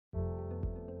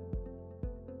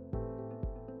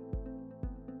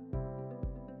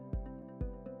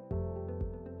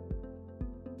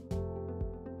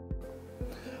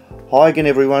Hi again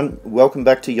everyone, welcome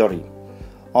back to Yoti.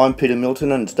 I'm Peter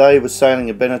Milton and today we're sailing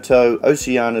a Beneteau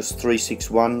Oceanis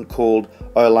 361 called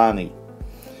Iolani.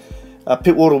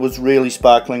 Pittwater was really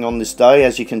sparkling on this day,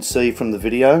 as you can see from the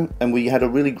video, and we had a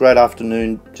really great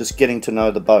afternoon just getting to know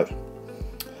the boat.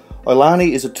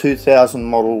 Iolani is a 2000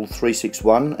 model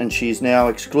 361 and she is now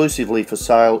exclusively for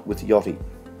sale with Yoti.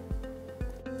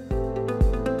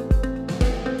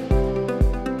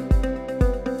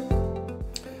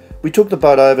 We took the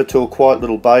boat over to a quiet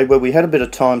little bay where we had a bit of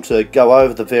time to go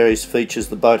over the various features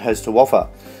the boat has to offer,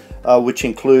 which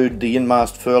include the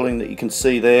in-mast furling that you can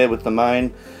see there with the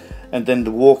main, and then the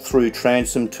walk-through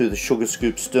transom to the sugar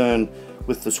scoop stern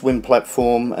with the swim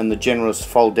platform and the generous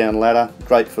fold-down ladder,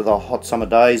 great for the hot summer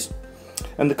days.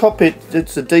 And the cockpit,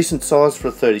 it's a decent size for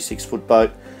a 36-foot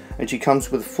boat, and she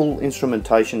comes with a full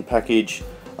instrumentation package,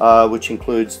 which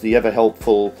includes the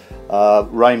ever-helpful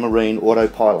Raymarine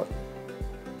autopilot.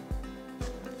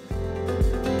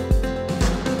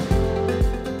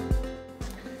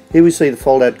 Here we see the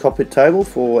fold-out cockpit table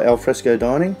for alfresco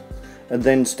dining, and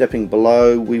then stepping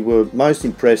below we were most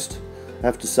impressed, I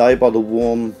have to say, by the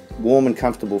warm and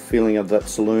comfortable feeling of that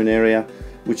saloon area,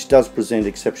 which does present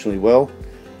exceptionally well,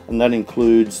 and that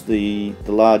includes the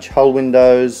large hull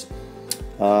windows,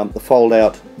 the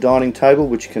fold-out dining table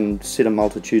which can sit a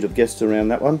multitude of guests around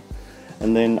that one,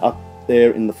 and then up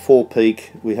there in the forepeak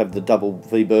we have the double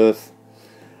V-berth.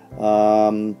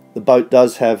 The boat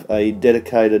does have a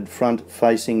dedicated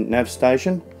front-facing nav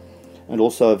station and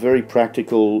also a very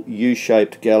practical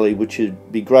U-shaped galley, which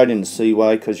would be great in the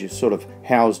seaway because you're sort of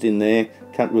housed in there,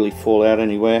 can't really fall out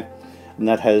anywhere. And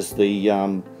that has the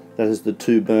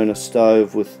 2-burner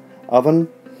stove with oven,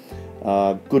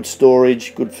 good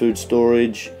storage, good food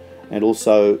storage, and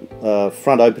also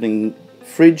front opening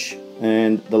fridge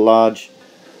and the large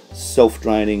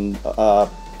self-draining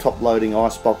top loading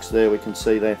ice box there we can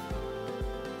see there.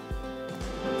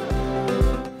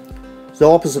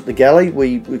 So opposite the galley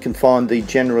we can find the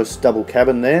generous double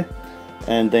cabin there,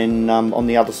 and then on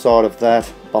the other side of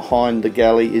that behind the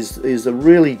galley is a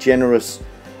really generous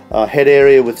head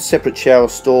area with separate shower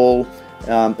stall,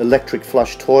 electric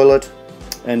flush toilet,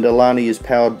 and Iolani is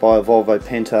powered by a Volvo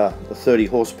Penta, a 30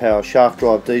 horsepower shaft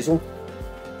drive diesel.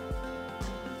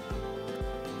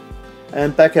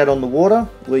 And back out on the water,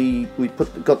 we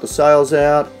got the sails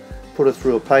out, put her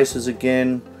through her paces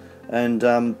again,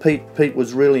 and Pete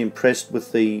was really impressed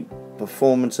with the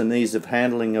performance and ease of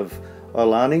handling of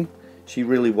Iolani. She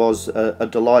really was a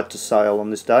delight to sail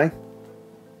on this day.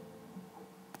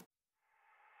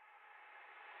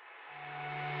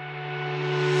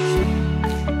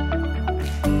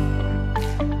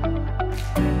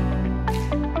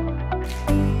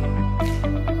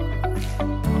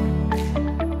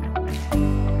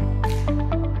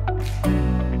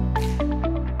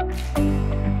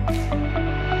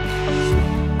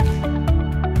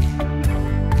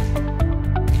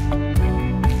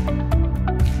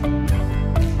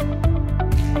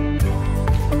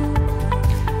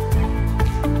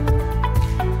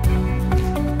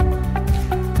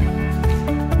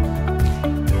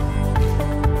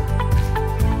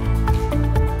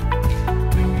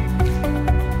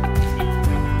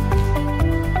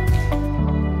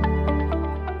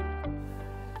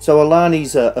 So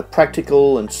Iolani's a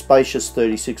practical and spacious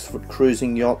 36-foot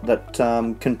cruising yacht that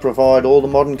can provide all the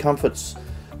modern comforts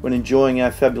when enjoying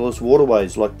our fabulous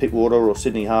waterways like Pittwater or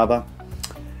Sydney Harbour.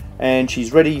 And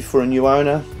she's ready for a new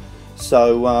owner,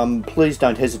 so please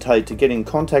don't hesitate to get in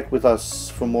contact with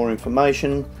us for more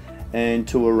information and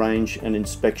to arrange an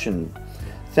inspection.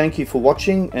 Thank you for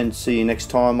watching and see you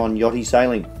next time on Yoti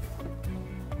Sailing.